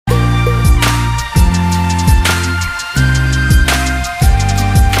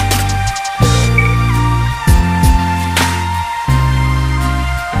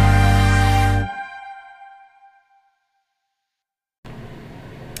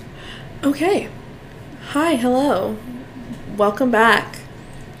Okay. Hi, hello. Welcome back.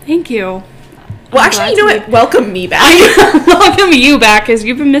 Thank you. Well, actually, you know what? Welcome me back. Welcome you back, because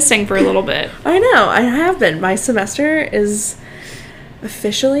you've been missing for a little bit. I know, I have been. My semester is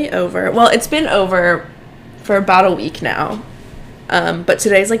officially over. Well, it's been over for about a week now. But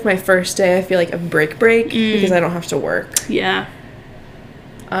today's like my first day, I feel like, of break because I don't have to work. Yeah.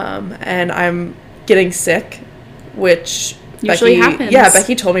 And I'm getting sick, which usually happens. Yeah,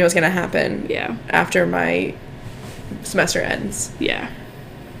 Becky told me it was going to happen. Yeah. After my semester ends. Yeah.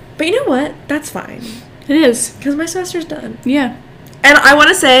 But you know what? That's fine. It is. Because my semester's done. Yeah. And I want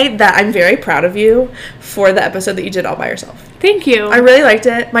to say that I'm very proud of you for the episode that you did all by yourself. Thank you. I really liked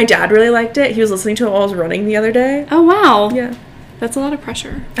it. My dad really liked it. He was listening to it while I was running the other day. Oh, wow. Yeah. That's a lot of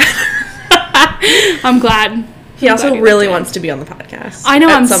pressure. I'm glad. He also really wants to be on the podcast. I know.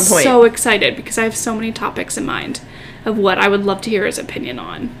 At I'm some point. so excited because I have so many topics in mind of what I would love to hear his opinion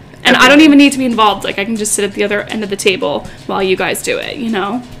on. And I don't even need to be involved. Like, I can just sit at the other end of the table while you guys do it, you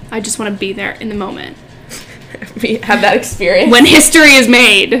know? I just want to be there in the moment. Have that experience. When history is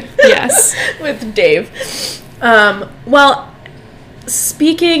made. Yes. With Dave. Well,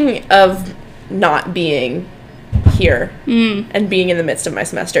 speaking of not being here and being in the midst of my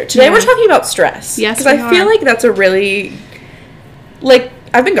semester, today we're talking about stress. Yes, because I feel like that's a really, like,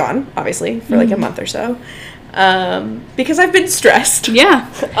 I've been gone, obviously, for like a month or so. Because I've been stressed.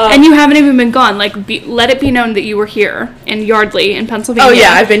 Yeah. And you haven't even been gone. Like, let it be known that you were here in Yardley in Pennsylvania. Oh,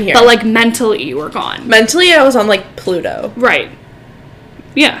 yeah, I've been here. But, like, mentally you were gone. Mentally, I was on, like, Pluto. Right.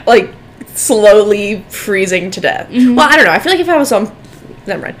 Yeah. Like, slowly freezing to death. Mm-hmm. Well, I don't know. I feel like if I was on...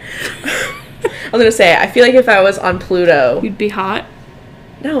 Never mind. I was gonna say, I feel like if I was on Pluto... You'd be hot?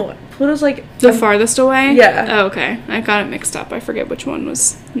 No, Pluto's, like... The farthest away? Yeah. Oh, okay. I got it mixed up. I forget which one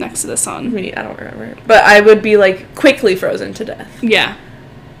was next to the sun. I don't remember. But I would be, like, quickly frozen to death. Yeah.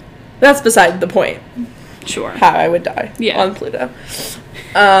 That's beside the point. Sure. How I would die on Pluto.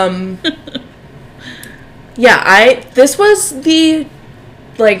 Yeah, this was the,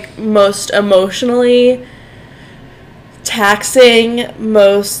 like, most emotionally taxing,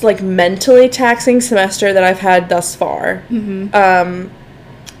 most, like, mentally taxing semester that I've had thus far. Mm-hmm.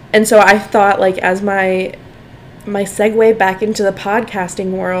 And so I thought, like, as my segue back into the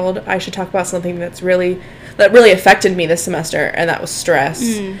podcasting world, I should talk about something that really affected me this semester, and that was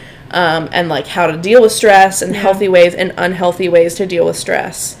stress. And, like, how to deal with stress, and healthy ways and unhealthy ways to deal with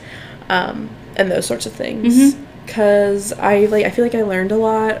stress, and those sorts of things. Because I feel like I learned a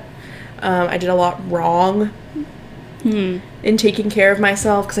lot. I did a lot wrong in taking care of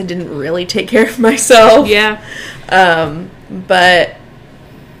myself, because I didn't really take care of myself. Yeah. But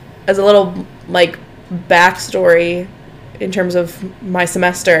as a little, like, backstory in terms of my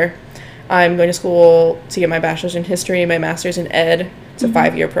semester, I'm going to school to get my bachelor's in history and my master's in ed. It's a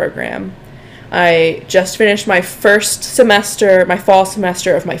 5-year program. I just finished my first semester, my fall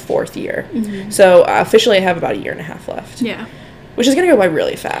semester of my 4th year. So officially I have about 1.5 years left. Yeah. Which is going to go by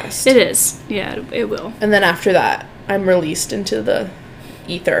really fast. It is. Yeah, it will. And then after that, I'm released into the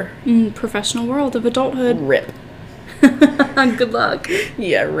ether. Professional world of adulthood. Rip. Good luck.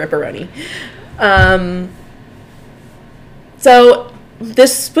 Yeah, ripperoni. So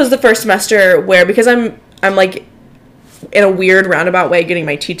this was the first semester where, because I'm like in a weird roundabout way getting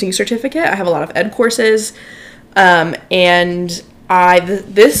my teaching certificate. I have a lot of ed courses, and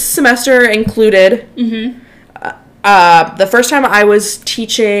this semester included the first time I was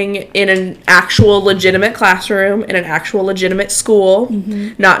teaching in an actual legitimate classroom in an actual legitimate school,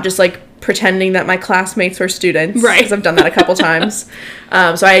 not just like pretending that my classmates were students. Right. Because I've done that a couple times.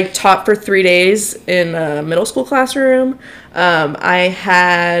 So I taught for 3 days in a middle school classroom. I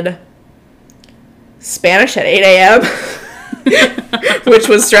had Spanish at 8 a.m., which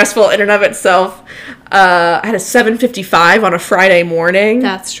was stressful in and of itself. I had a 7:55 on a Friday morning.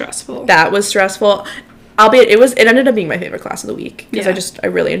 That's stressful. That was stressful. Albeit it ended up being my favorite class of the week, because I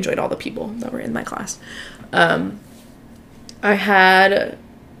really enjoyed all the people that were in my class.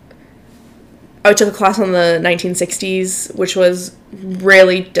 I took a class on the 1960s, which was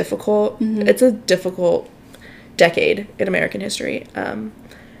really difficult. It's a difficult decade in American history,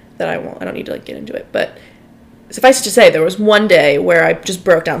 that I don't need to, like, get into it, but suffice it to say, there was one day where I just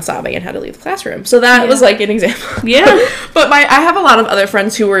broke down sobbing and had to leave the classroom. So that was, like, an example. Yeah. But I have a lot of other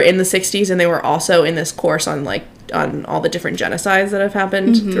friends who were in the 60s, and they were also in this course on all the different genocides that have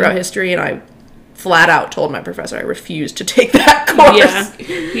happened throughout history, and I flat out told my professor I refused to take that course.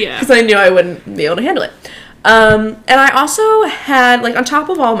 Yeah. Because I knew I wouldn't be able to handle it. And I also had, like, on top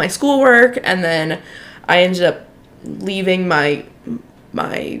of all my schoolwork, and then I ended up leaving my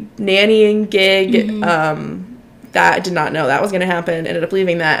nannying gig that. I did not know that was going to happen. Ended up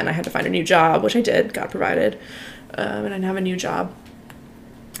leaving that, and I had to find a new job, which I did. God provided. And I have a new job.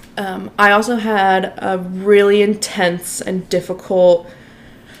 I also had a really intense and difficult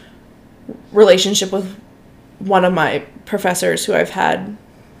relationship with one of my professors who I've had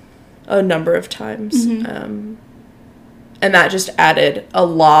a number of times. And that just added a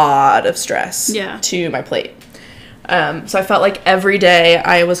lot of stress to my plate. So I felt like every day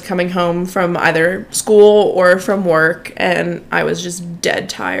I was coming home from either school or from work, and I was just dead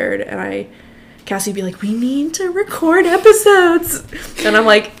tired. And Cassie'd be like, we need to record episodes. And I'm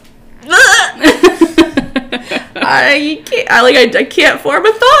like, I can't form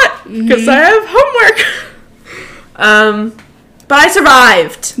a thought because I have homework. But I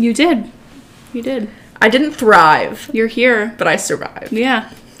survived. You did. I didn't thrive. You're here. But I survived.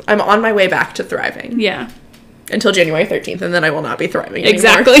 Yeah. I'm on my way back to thriving. Yeah. Until January 13th, and then I will not be thriving anymore.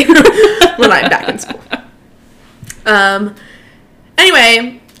 Exactly. When I'm back in school.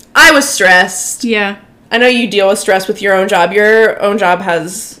 Anyway, I was stressed. Yeah. I know you deal with stress with your own job. Your own job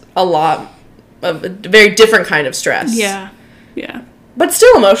has a lot of a very different kind of stress. Yeah. Yeah. But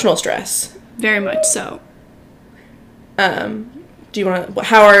still emotional stress. Very much so. Do you want to,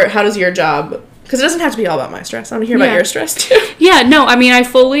 how does your job, because it doesn't have to be all about my stress. I want to hear about your stress too. Yeah, no, I mean, I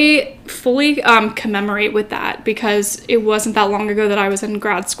fully commemorate with that, because it wasn't that long ago that I was in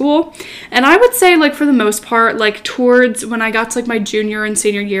grad school. And I would say, like, for the most part, like, towards when I got to, like, my junior and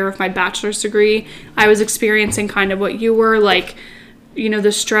senior year of my bachelor's degree, I was experiencing kind of what you were, like, you know,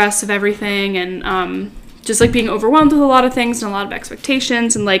 the stress of everything, and just, like, being overwhelmed with a lot of things and a lot of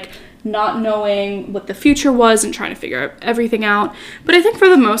expectations, and, like, not knowing what the future was and trying to figure everything out. But I think for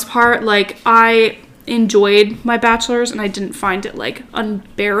the most part, like, I enjoyed my bachelor's and I didn't find it, like,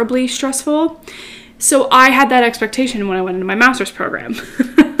 unbearably stressful. So I had that expectation when I went into my master's program.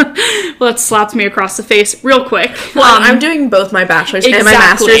 Well, that slapped me across the face real quick. Well, I'm doing both my bachelor's and my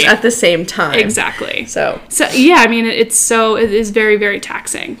master's at the same time. Exactly. So yeah, I mean, it is very, very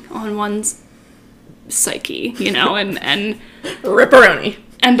taxing on one's psyche, you know, and ripperoni.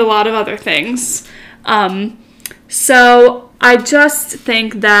 And a lot of other things. So I just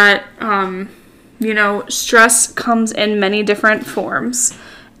think that, you know, stress comes in many different forms.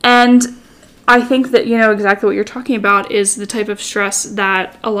 And I think that, you know, exactly what you're talking about is the type of stress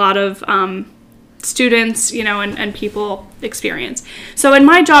that a lot of students, you know, and people experience. So in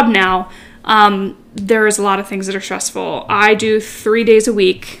my job now, there's a lot of things that are stressful. I do 3 days a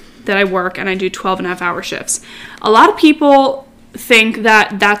week that I work, and I do 12.5-hour shifts. A lot of people think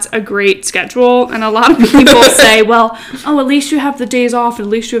that that's a great schedule, and a lot of people say, well, at least you have the days off, at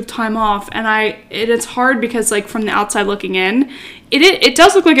least you have time off. And it's hard because, like, from the outside looking in, it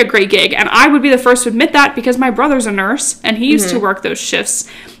does look like a great gig, and I would be the first to admit that, because my brother's a nurse and he used to work those shifts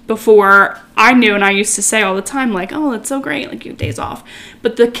before I knew, and I used to say all the time, like, oh, that's so great, like, you have days off.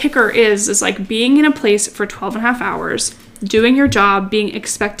 But the kicker is like, being in a place for 12.5 hours, doing your job, being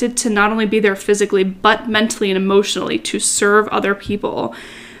expected to not only be there physically, but mentally and emotionally to serve other people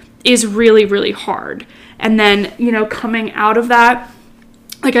is really, really hard. And then, you know, coming out of that,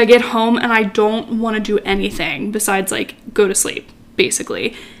 like, I get home and I don't want to do anything besides, like, go to sleep,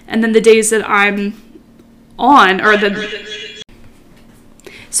 basically. And then the days that I'm on, or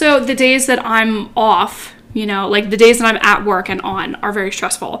so the days that I'm off, you know, like, the days that I'm at work and on are very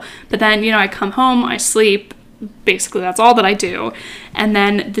stressful. But then, you know, I come home, I sleep, basically that's all that I do. And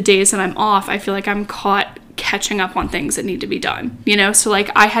then the days that I'm off, I feel like I'm caught catching up on things that need to be done, you know? So, like,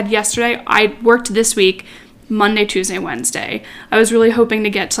 I worked this week, Monday, Tuesday, Wednesday. I was really hoping to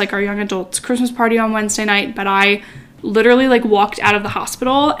get to, like, our young adults Christmas party on Wednesday night, but I literally, like, walked out of the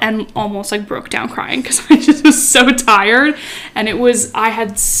hospital and almost, like, broke down crying because I just was so tired. And I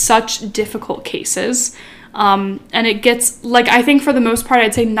had such difficult cases. And it gets, like, I think for the most part,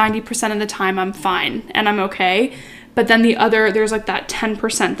 I'd say 90% of the time I'm fine and I'm okay. But then there's, like, that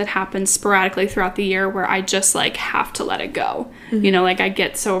 10% that happens sporadically throughout the year where I just, like, have to let it go. Mm-hmm. You know, like, I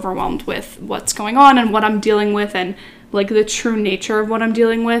get so overwhelmed with what's going on and what I'm dealing with, and, like, the true nature of what I'm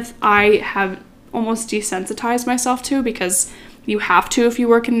dealing with, I have almost desensitized myself to, because you have to if you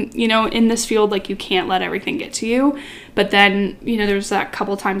work in, you know, in this field. Like, you can't let everything get to you. But then, you know, there's that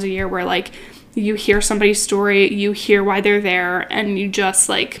couple times a year where, like, you hear somebody's story, you hear why they're there, and you just,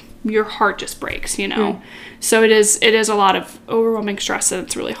 like, your heart just breaks, you know? So it is a lot of overwhelming stress, and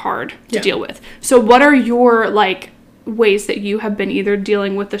it's really hard to deal with. So what are your, like, ways that you have been either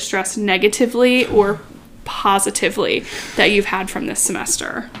dealing with the stress negatively or positively that you've had from this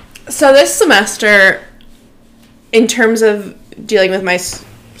semester? So this semester, in terms of dealing with my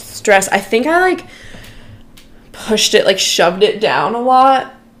stress, I think I, like, pushed it, like, shoved it down a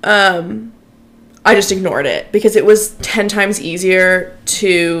lot. I just ignored it because it was 10 times easier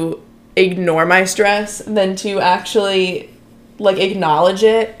to ignore my stress than to actually like acknowledge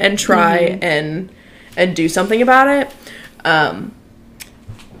it and try and do something about it. I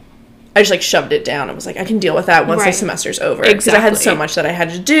just like shoved it down and was like, I can deal with that once the semester's over. Because I had so much that I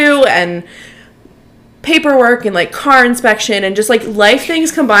had to do, and paperwork and like car inspection and just like life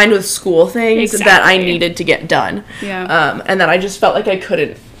things combined with school things that I needed to get done. Yeah. And that I just felt like I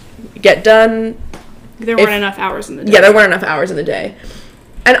couldn't get done. There weren't enough hours in the day. Yeah, there weren't enough hours in the day.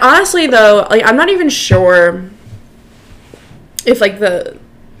 And honestly though, like I'm not even sure if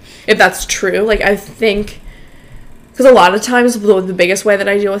that's true. Like I think, because a lot of times the biggest way that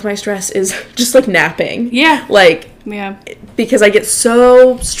I deal with my stress is just like napping. Yeah. Like, yeah. Because I get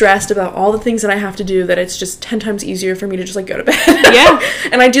so stressed about all the things that I have to do that it's just 10 times easier for me to just like go to bed. Yeah.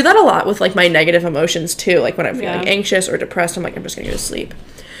 And I do that a lot with like my negative emotions too. Like when I'm feeling anxious or depressed, I'm like, I'm just gonna go to sleep.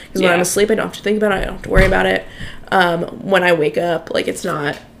 Because when I'm asleep, I don't have to think about it. I don't have to worry about it. When I wake up, like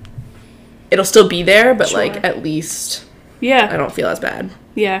it'll still be there, but like at least I don't feel as bad.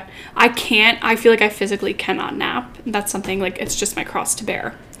 Yeah. I feel like I physically cannot nap. That's something like, it's just my cross to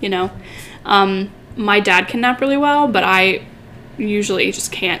bear, you know? My dad can nap really well, but I usually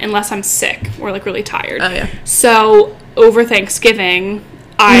just can't unless I'm sick or like really tired. Oh yeah. So over Thanksgiving,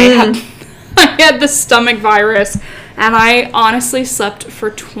 I had the stomach virus, and I honestly slept for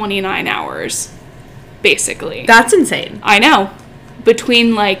 29 hours, basically. That's insane. I know.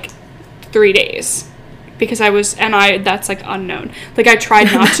 Between like 3 days. Because that's like unknown. Like I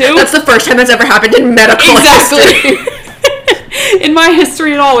tried not to. That's the first time that's ever happened in medical history. In my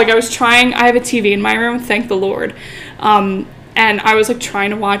history at all. Like I have a TV in my room, thank the Lord. And I was like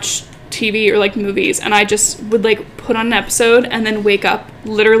trying to watch TV or like movies, and I just would like put on an episode and then wake up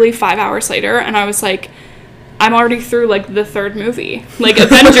literally 5 hours later, and I was like, I'm already through like the third movie. Like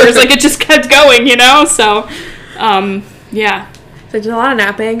Avengers, like it just kept going, you know? So, yeah. So I did a lot of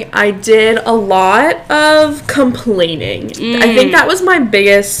napping. I did a lot of complaining. I think that was my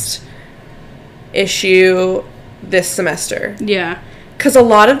biggest issue this semester. Yeah. Because a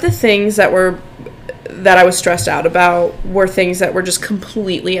lot of the things that I was stressed out about were things that were just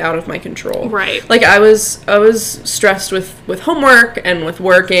completely out of my control. Right. Like I was stressed with homework and with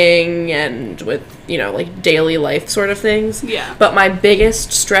working and with, you know, like daily life sort of things. Yeah. But my biggest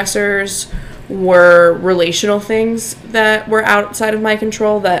stressors were relational things that were outside of my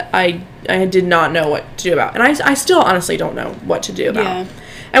control that I did not know what to do about. And I still honestly don't know what to do about. Yeah.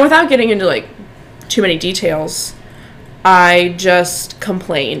 And without getting into like too many details, I just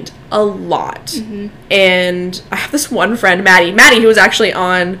complained a lot. Mm-hmm. And I have this one friend, Maddie, who was actually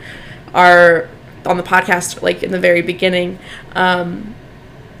on the podcast like in the very beginning.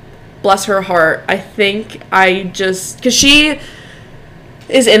 Bless her heart. I think because she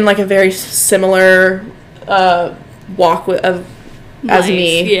is in like a very similar walk as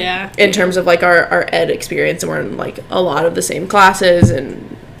me, in terms of like our ed experience, and we're in like a lot of the same classes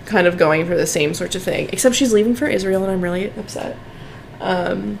and kind of going for the same sorts of thing, except she's leaving for Israel and I'm really upset.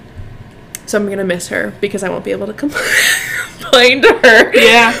 So I'm gonna miss her because I won't be able to complain to her.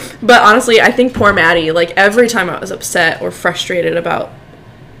 Yeah. But honestly, I think poor Maddie, like every time I was upset or frustrated about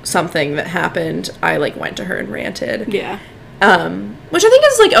something that happened, I like went to her and ranted. Yeah. Which I think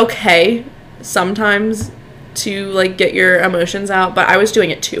is like okay sometimes to like get your emotions out, but I was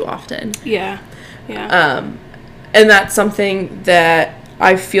doing it too often. Yeah. Yeah. And that's something that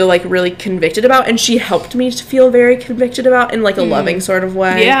I feel like really convicted about, and she helped me to feel very convicted about in like a loving sort of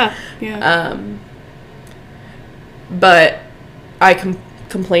way. Yeah. Yeah. But I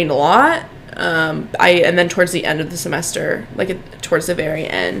complained a lot. And then towards the end of the semester, like towards the very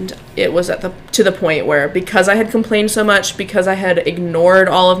end, it was to the point where, because I had complained so much, because I had ignored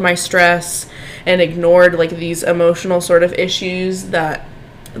all of my stress and ignored like these emotional sort of issues that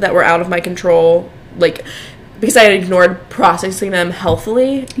were out of my control, like because I had ignored processing them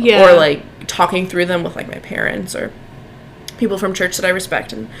healthily, or like talking through them with like my parents or people from church that I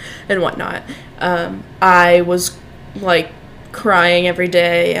respect and whatnot. I was like crying every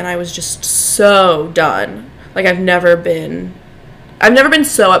day, and I was just so done. Like I've never been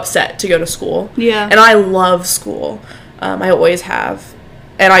so upset to go to school. Yeah. And I love school. I always have,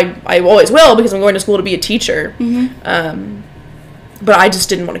 and I always will, because I'm going to school to be a teacher. Mm-hmm. But I just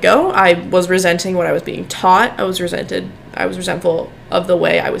didn't want to go. I was resenting what I was being taught. I was resentful of the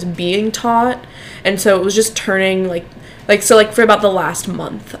way I was being taught. And so it was just turning like for about the last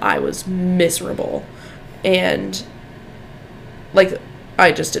month, I was miserable. And like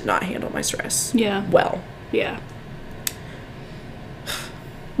I just did not handle my stress well. Yeah.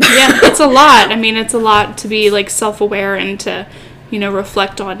 Yeah, it's a lot. I mean, it's a lot to be like self-aware and to, you know,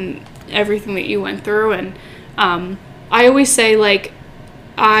 reflect on everything that you went through. And I always say, like,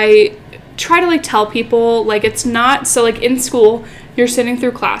 I try to, like, tell people, like, it's not, so, like, in school, you're sitting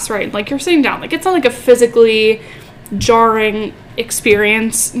through class, right? Like, you're sitting down. Like, it's not, like, a physically jarring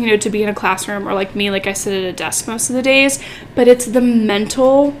experience, you know, to be in a classroom, or, like, me, like, I sit at a desk most of the days, but it's the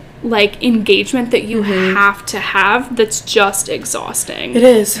mental, like, engagement that you have to have that's just exhausting. It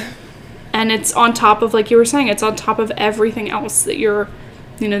is. And it's on top of, like you were saying, it's on top of everything else that you're,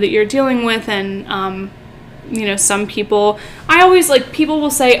 you know, that you're dealing with. And, you know, some people, I always, like, people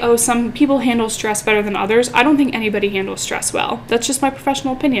will say, oh, some people handle stress better than others. I don't think anybody handles stress well. That's just my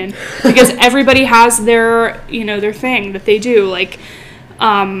professional opinion. Because everybody has their, you know, their thing that they do. Like,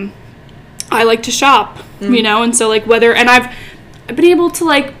 I like to shop, you know, and so, like, and I've been able to,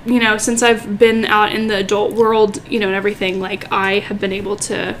 like, you know, since I've been out in the adult world, you know, and everything, like, I have been able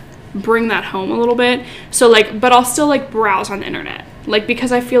to bring that home a little bit. So, like, but I'll still, like, browse on the internet. Like,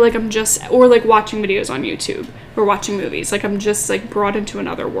 because I feel like I'm just, or, like, watching videos on YouTube or watching movies. Like, I'm just, like, brought into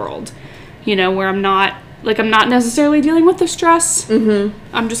another world, you know, where I'm not necessarily dealing with the stress.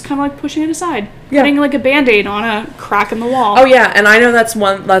 I'm just kind of, like, pushing it aside. Putting, like, a Band-Aid on a crack in the wall. Oh, yeah, and I know that's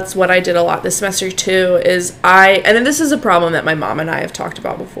what I did a lot this semester, too, and then this is a problem that my mom and I have talked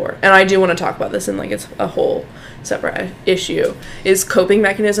about before, and I do want to talk about this, and, like, it's a whole separate issue, is coping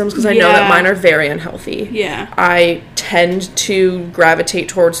mechanisms, because I know that mine are very unhealthy. Yeah. I tend to gravitate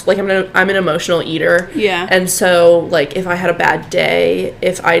towards, like, I'm an emotional eater. Yeah. And so, like, if I had a bad day,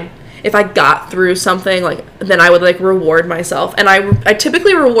 if I got through something, like, then I would, like, reward myself. And I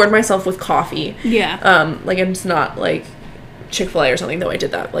typically reward myself with coffee. Yeah. Like, it's not, like, Chick-fil-A or something, though I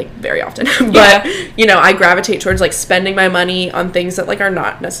did that, like, very often. But, you know, I gravitate towards, like, spending my money on things that, like, are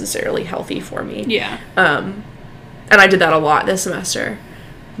not necessarily healthy for me. Yeah. And I did that a lot this semester.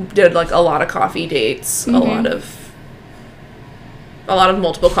 Did, like, a lot of coffee dates, a lot of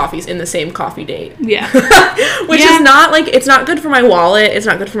multiple coffees in the same coffee date. Yeah. Which is not, like, it's not good for my wallet, it's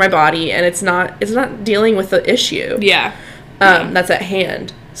not good for my body, and it's not dealing with the issue. Yeah. That's at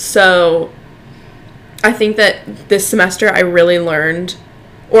hand. So I think that this semester I really learned,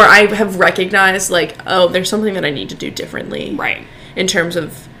 or I have recognized, like, oh, there's something that I need to do differently. Right. In terms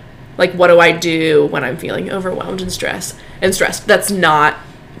of, like, what do I do when I'm feeling overwhelmed and stressed? That's not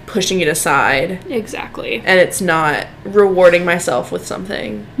pushing it aside. Exactly. And it's not rewarding myself with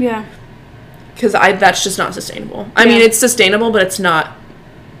something. Yeah. Because that's just not sustainable. I mean, it's sustainable, but it's not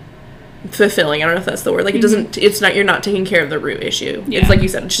fulfilling. I don't know if that's the word. Like, you're not taking care of the root issue. Yeah. It's like you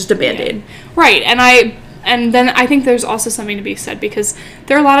said, it's just a Band-Aid. Yeah. Right. And then I think there's also something to be said, because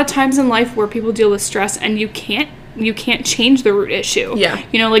there are a lot of times in life where people deal with stress and you can't change the root issue. Yeah.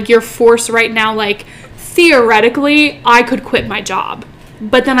 You know, like, you're forced right now, like, theoretically, I could quit my job,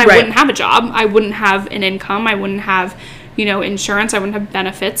 but then I wouldn't have a job. I wouldn't have an income. I wouldn't have, you know, insurance. I wouldn't have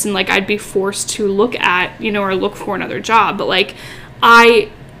benefits. And, like, I'd be forced to look at, you know, or look for another job. But, like, I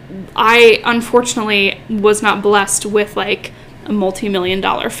unfortunately was not blessed with, like, a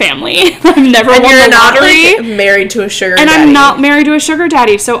multi-million-dollar family. I've never won the lottery. Like, married to a sugar daddy. And I'm not married to a sugar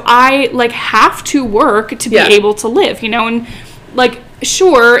daddy. So I, like, have to work to be able to live, you know? And, like,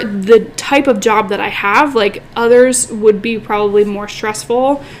 sure, the type of job that I have, like, others would be probably more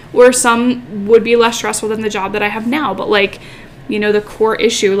stressful, or some would be less stressful than the job that I have now. But, like, you know, the core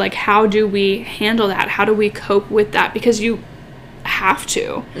issue, like, how do we handle that? How do we cope with that? Because you have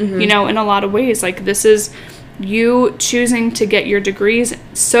to, you know, in a lot of ways. Like, this is you choosing to get your degrees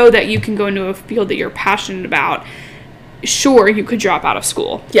so that you can go into a field that you're passionate about. Sure, you could drop out of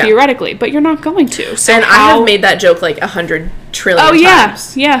school, theoretically, but you're not going to. So and I have made that joke, like, 100 trillion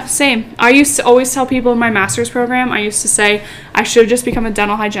times. Yeah, same. I used to always tell people in my master's program, I used to say, I should have just become a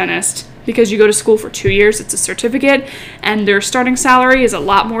dental hygienist, because you go to school for 2 years, it's a certificate, and their starting salary is a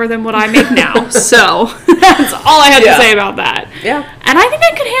lot more than what I make now. So that's all I had to say about that. Yeah. And I think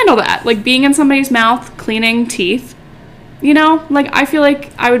I could handle that, like, being in somebody's mouth, cleaning teeth. You know, like, I feel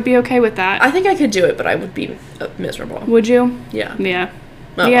like I would be okay with that. I think I could do it, but I would be miserable. Would you? Yeah. Yeah.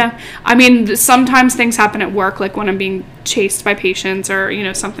 Oh. Yeah. I mean, sometimes things happen at work, like when I'm being chased by patients or, you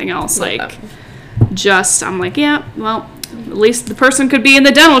know, something else. Like, I'm like, yeah, well, at least the person could be in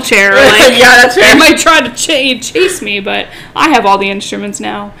the dental chair. Like, yeah, that's fair. They might try to chase me, but I have all the instruments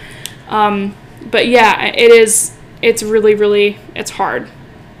now. But yeah, it's really, really, it's hard,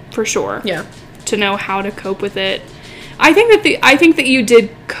 for sure. Yeah. To know how to cope with it. I think that you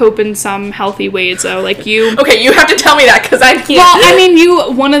did cope in some healthy ways, though. Like, you... Okay, you have to tell me that, because I can't... Well, I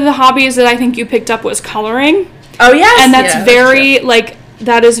mean, one of the hobbies that I think you picked up was coloring. Oh, yes. And that's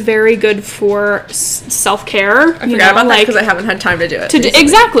that is very good for self-care. I forgot about that, because I haven't had time to do it.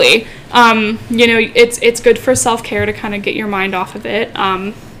 Exactly. You know, it's good for self-care to kind of get your mind off of it.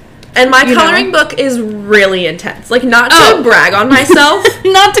 And my coloring book is really intense. Like, not to brag on myself.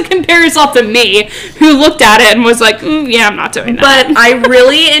 Not to compare yourself to me, who looked at it and was like, yeah, I'm not doing that. But I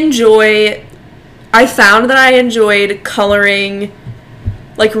really I found that I enjoyed coloring,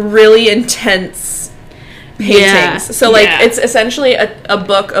 like, really intense paintings. Yeah. So, like, it's essentially a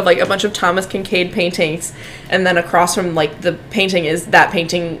book of, like, a bunch of Thomas Kinkade paintings, and then across from, like, the painting is that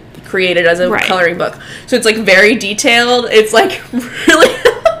painting created as a coloring book. So it's, like, very detailed. It's, like, really...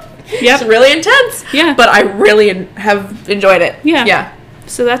 It's really intense. Yeah. But I really have enjoyed it. Yeah. Yeah.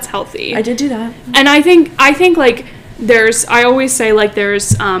 So that's healthy. I did do that. And I think like I always say like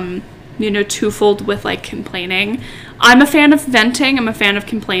there's twofold with like complaining. I'm a fan of venting. I'm a fan of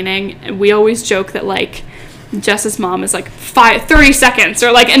complaining. And we always joke that like Jess's mom is like 30 seconds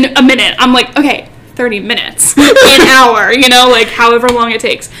or like a minute. I'm like, okay, 30 minutes, an hour, like however long it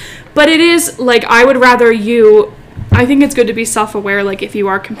takes. But it is like, I would rather I think it's good to be self-aware, like, if you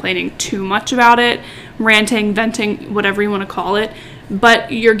are complaining too much about it, ranting, venting, whatever you want to call it,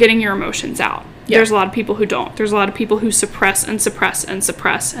 but you're getting your emotions out. Yeah. There's a lot of people who don't. There's a lot of people who suppress and suppress and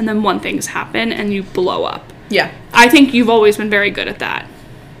suppress, and then things happen, and you blow up. Yeah. I think you've always been very good at that.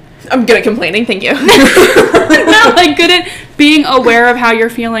 I'm good at complaining, thank you. No, like, good at being aware of how you're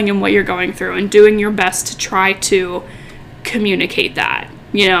feeling and what you're going through, and doing your best to try to communicate that,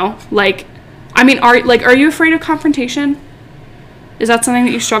 Like... I mean, are you afraid of confrontation? Is that something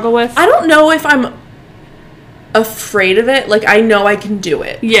that you struggle with? I don't know if I'm afraid of it. Like, I know I can do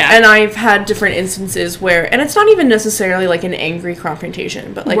it. Yeah. And I've had different instances where, and it's not even necessarily like an angry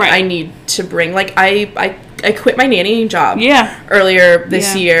confrontation, but like I need to bring, like, I quit my nannying job earlier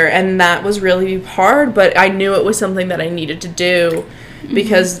this year, and that was really hard, but I knew it was something that I needed to do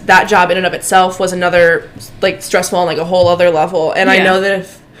because that job in and of itself was another, like, stressful on like a whole other level. And I know that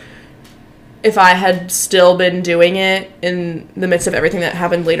if I had still been doing it in the midst of everything that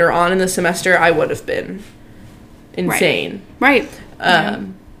happened later on in the semester, I would have been insane. Right. So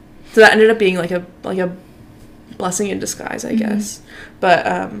that ended up being like a blessing in disguise, I guess. But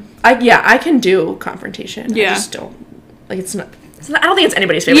I can do confrontation. Yeah. I just don't like it's not I don't think it's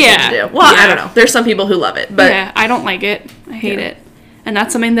anybody's favorite thing to do. Well, I don't know. There's some people who love it, but I don't like it. I hate it. And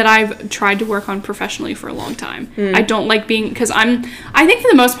that's something that I've tried to work on professionally for a long time. I don't like being, because I think for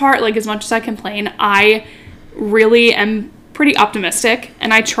the most part, like, as much as I complain, I really am pretty optimistic.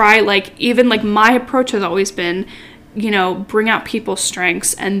 And I try, like, even, like, my approach has always been, bring out people's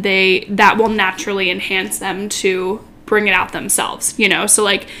strengths, and that will naturally enhance them to bring it out themselves, So,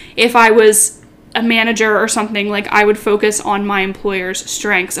 like, if I was a manager or something, like, I would focus on my employer's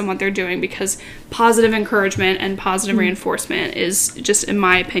strengths and what they're doing, because positive encouragement and positive reinforcement is just, in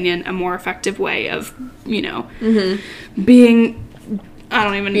my opinion, a more effective way of, being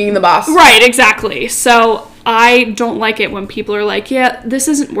the boss. Right, exactly. So I don't like it when people are like, yeah, this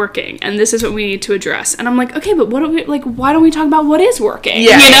isn't working and this is what we need to address. And I'm like, okay, but why don't we talk about what is working?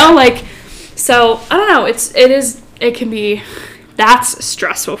 Yeah. So I don't know. It can be, that's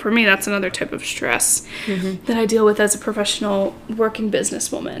stressful for me. That's another type of stress that I deal with as a professional working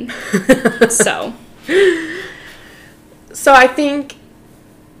businesswoman. So I think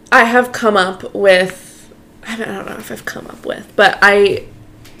I have come up with, I don't know if I've come up with, but I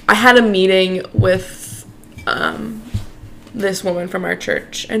had a meeting with this woman from our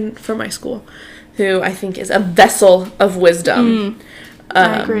church and from my school who I think is a vessel of wisdom.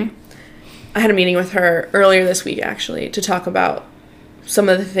 I agree. I had a meeting with her earlier this week, actually, to talk about some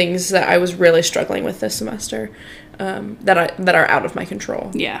of the things that I was really struggling with this semester, that are out of my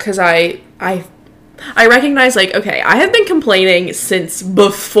control. Yeah. Because I recognize, like, okay, I have been complaining since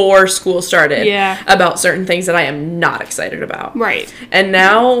before school started about certain things that I am not excited about. Right. And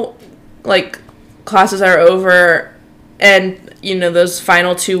now, like, classes are over, and, those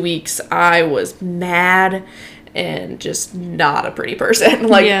final 2 weeks, I was mad and just not a pretty person.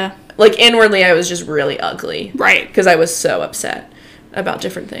 Like, inwardly, I was just really ugly. Right. Because I was so upset about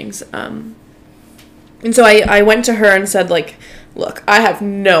different things. And so I went to her and said, like, look, I have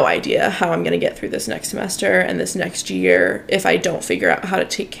no idea how I'm going to get through this next semester and this next year if I don't figure out how to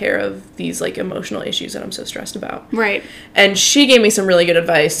take care of these, like, emotional issues that I'm so stressed about. Right. And she gave me some really good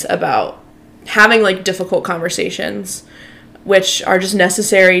advice about having, like, difficult conversations, which are just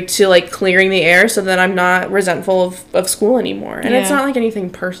necessary to, like, clearing the air so that I'm not resentful of school anymore. And it's not like anything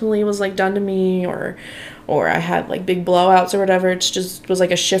personally was, like, done to me or I had, like, big blowouts or whatever. It's just was,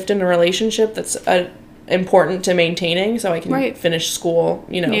 like, a shift in a relationship that's important to maintaining so I can finish school,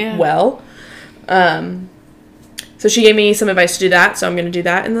 well. So she gave me some advice to do that, so I'm going to do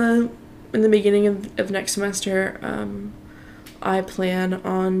that in the beginning of next semester. I plan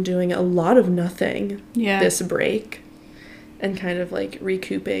on doing a lot of nothing this break. and kind of like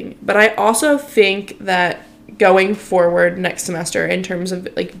recouping. But I also think that going forward next semester in terms of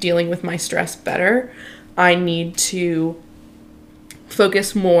like dealing with my stress better, I need to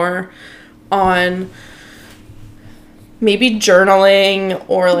focus more on maybe journaling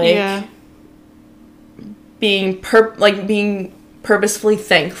or like being purposefully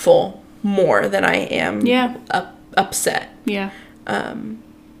thankful more than I am upset. Yeah.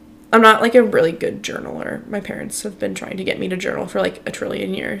 I'm not like a really good journaler. My parents have been trying to get me to journal for like a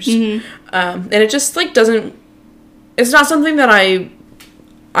trillion years. And it just like it's not something that I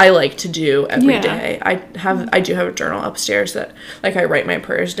like to do every day. I do have a journal upstairs that like I write my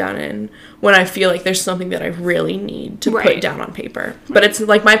prayers down in when I feel like there's something that I really need to put down on paper. But it's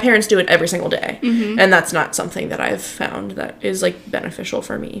like my parents do it every single day. And that's not something that I've found that is like beneficial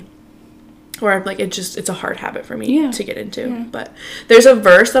for me. Or like it's a hard habit for me to get into. But there's a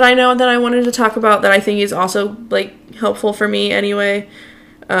verse that I know that I wanted to talk about that I think is also like helpful for me anyway.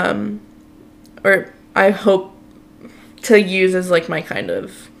 Or I hope to use as like my kind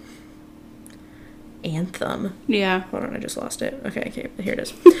of anthem. Yeah. Hold on, I just lost it. Okay, here it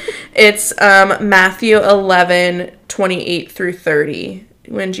is. It's Matthew 11:28-30.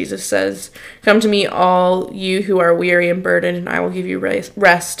 When Jesus says, "Come to me, all you who are weary and burdened, and I will give you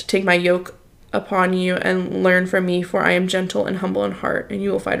rest. Take my yoke upon you and learn from me, for I am gentle and humble in heart, and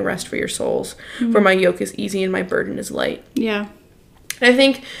you will find rest for your souls. For my yoke is easy and my burden is light." Yeah. And I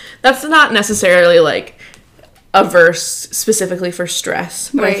think that's not necessarily like a verse specifically for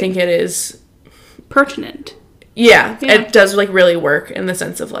stress, but I think it is pertinent. Yeah, it does like really work in the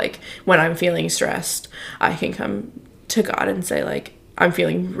sense of like when I'm feeling stressed, I can come to God and say like, I'm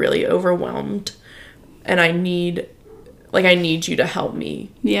feeling really overwhelmed and I need you to help me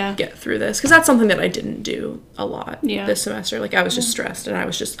get through this. Because that's something that I didn't do a lot this semester. Like, I was just stressed, and I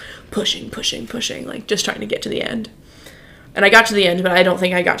was just pushing, like, just trying to get to the end. And I got to the end, but I don't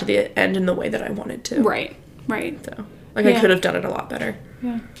think I got to the end in the way that I wanted to. Right. So, like, I could have done it a lot better.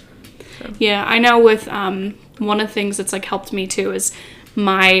 Yeah. So. Yeah, I know with one of the things that's, like, helped me, too, is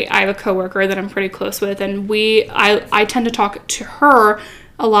I have a coworker that I'm pretty close with, and I tend to talk to her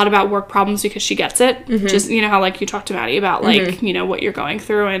a lot about work problems because she gets it. Just, you know, how like you talked to Maddie about like, you know, what you're going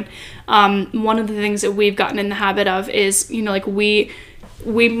through. And one of the things that we've gotten in the habit of is, you know, like we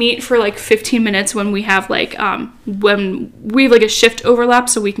meet for like 15 minutes when we have like, when we have like a shift overlap,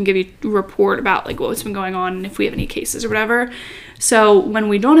 so we can give you a report about like what's been going on and if we have any cases or whatever. So when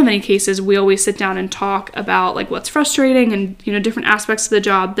we don't have any cases, we always sit down and talk about like what's frustrating and, you know, different aspects of the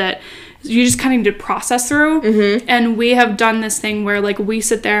job that you just kind of need to process through. And we have done this thing where like we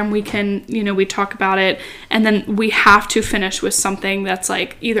sit there and we can, you know, we talk about it, and then we have to finish with something that's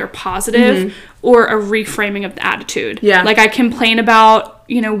like either positive or a reframing of the attitude. Yeah. Like I complain about,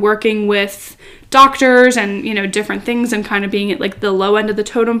 you know, working with doctors and, you know, different things and kind of being at like the low end of the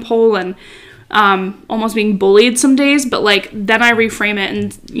totem pole and almost being bullied some days, but like then I reframe it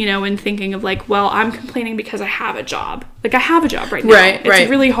and, you know, in thinking of like, well, I'm complaining because I have a job. Like I have a job right now. It's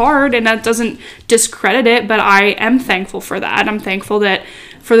really hard, and that doesn't discredit it, but I am thankful for that. I'm thankful that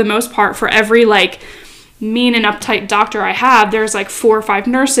for the most part, for every like mean and uptight doctor I have, there's like 4 or 5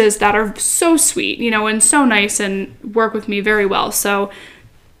 nurses that are so sweet, you know, and so nice and work with me very well. So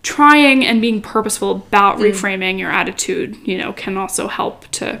trying and being purposeful about reframing your attitude, you know, can also help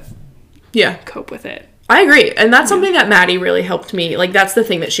to cope with it. I agree. And that's something that Maddie really helped me. Like, that's the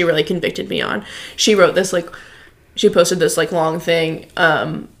thing that she really convicted me on. She wrote this, like, she posted this, like, long thing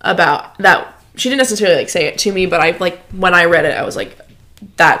about that. She didn't necessarily, like, say it to me, but I, like, when I read it, I was like,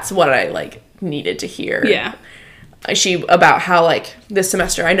 that's what I, like, needed to hear. Yeah. About how, like, this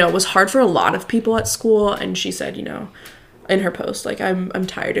semester, I know it was hard for a lot of people at school, and she said, you know, in her post, like, I'm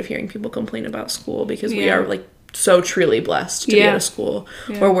tired of hearing people complain about school because we are, like, so truly blessed to be at a school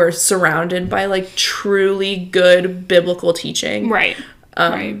where we're surrounded by like truly good biblical teaching. Right.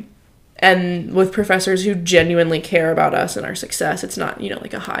 And with professors who genuinely care about us and our success. It's not, you know,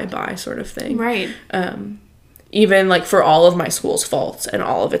 like a high buy sort of thing. Right. Even like for all of my school's faults and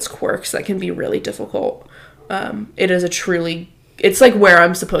all of its quirks that can be really difficult. It is it's like where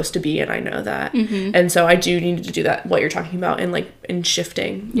I'm supposed to be, and I know that. And so I do need to do that, what you're talking about, in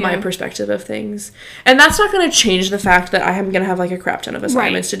shifting my perspective of things. And that's not going to change the fact that I am going to have like a crap ton of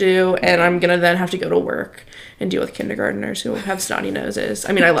assignments to do, and I'm going to then have to go to work and deal with kindergartners who have snotty noses.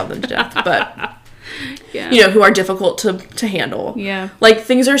 I mean, I love them to death, but you know, who are difficult to handle. Yeah. Like,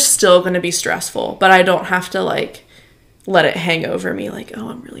 things are still going to be stressful, but I don't have to like let it hang over me like, oh,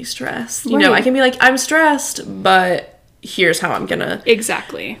 I'm really stressed. You know, I can be like, I'm stressed, but here's how I'm gonna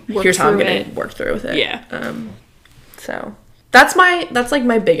work through with it. Yeah. So that's like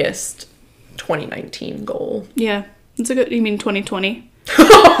my biggest 2019 goal. Yeah. It's a good, you mean 2020?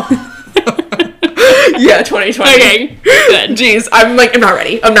 Yeah, 2020. Okay, good. Jeez, I'm not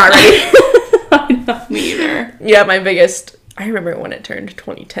ready. I'm not ready. I know, me either. Yeah, I remember when it turned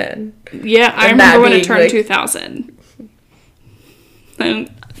 2010. Yeah, I remember when it turned 2000. And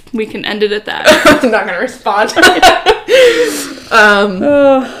we can end it at that. I'm not going to respond.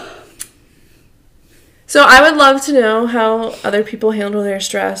 So I would love to know how other people handle their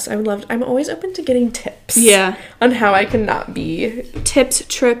stress. I'm always open to getting tips. Yeah. On how I can not be. Tips,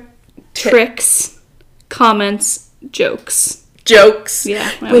 tricks, comments, jokes. Jokes. Yeah.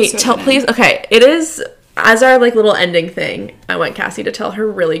 Wait, please. Okay, it is, as our little ending thing, I want Cassie to tell her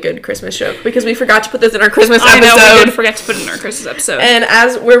really good Christmas joke because we forgot to put this in our Christmas episode. I know, we did forget to put it in our Christmas episode. And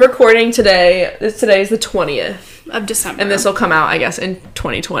as we're recording today is the 20th of December. And this will come out, I guess, in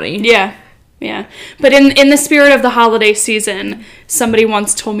 2020. Yeah. Yeah. But in the spirit of the holiday season, somebody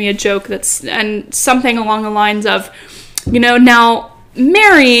once told me a joke and something along the lines of, now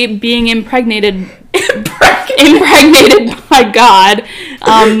Mary being impregnated by God,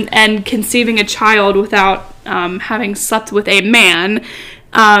 and conceiving a child without having slept with a man,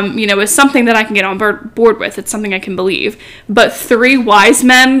 is something that I can get on board with. It's something I can believe. But 3 wise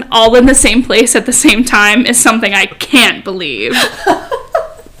men all in the same place at the same time is something I can't believe.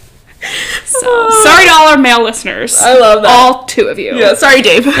 So, sorry to all our male listeners. I love that. All 2 of you. Yeah, sorry,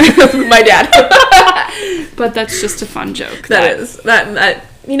 Dave. My dad. But that's just a fun joke. That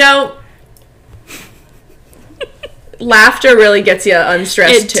laughter really gets you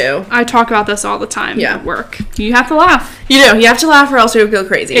unstressed, too. I talk about this all the time at work. You have to laugh. You have to laugh or else you'll go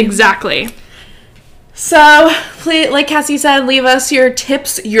crazy. Exactly. So, please, like Cassie said, leave us your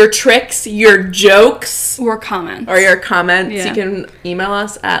tips, your tricks, your jokes. Or comments. Yeah. You can email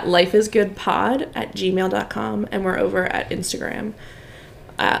us at lifeisgoodpod@gmail.com, and we're over at Instagram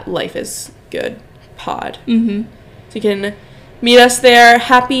at lifeisgoodpod. Mm-hmm. So you can meet us there.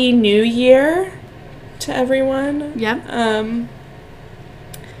 Happy New Year to everyone. Yep.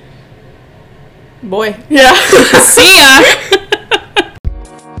 Boy. Yeah. See ya!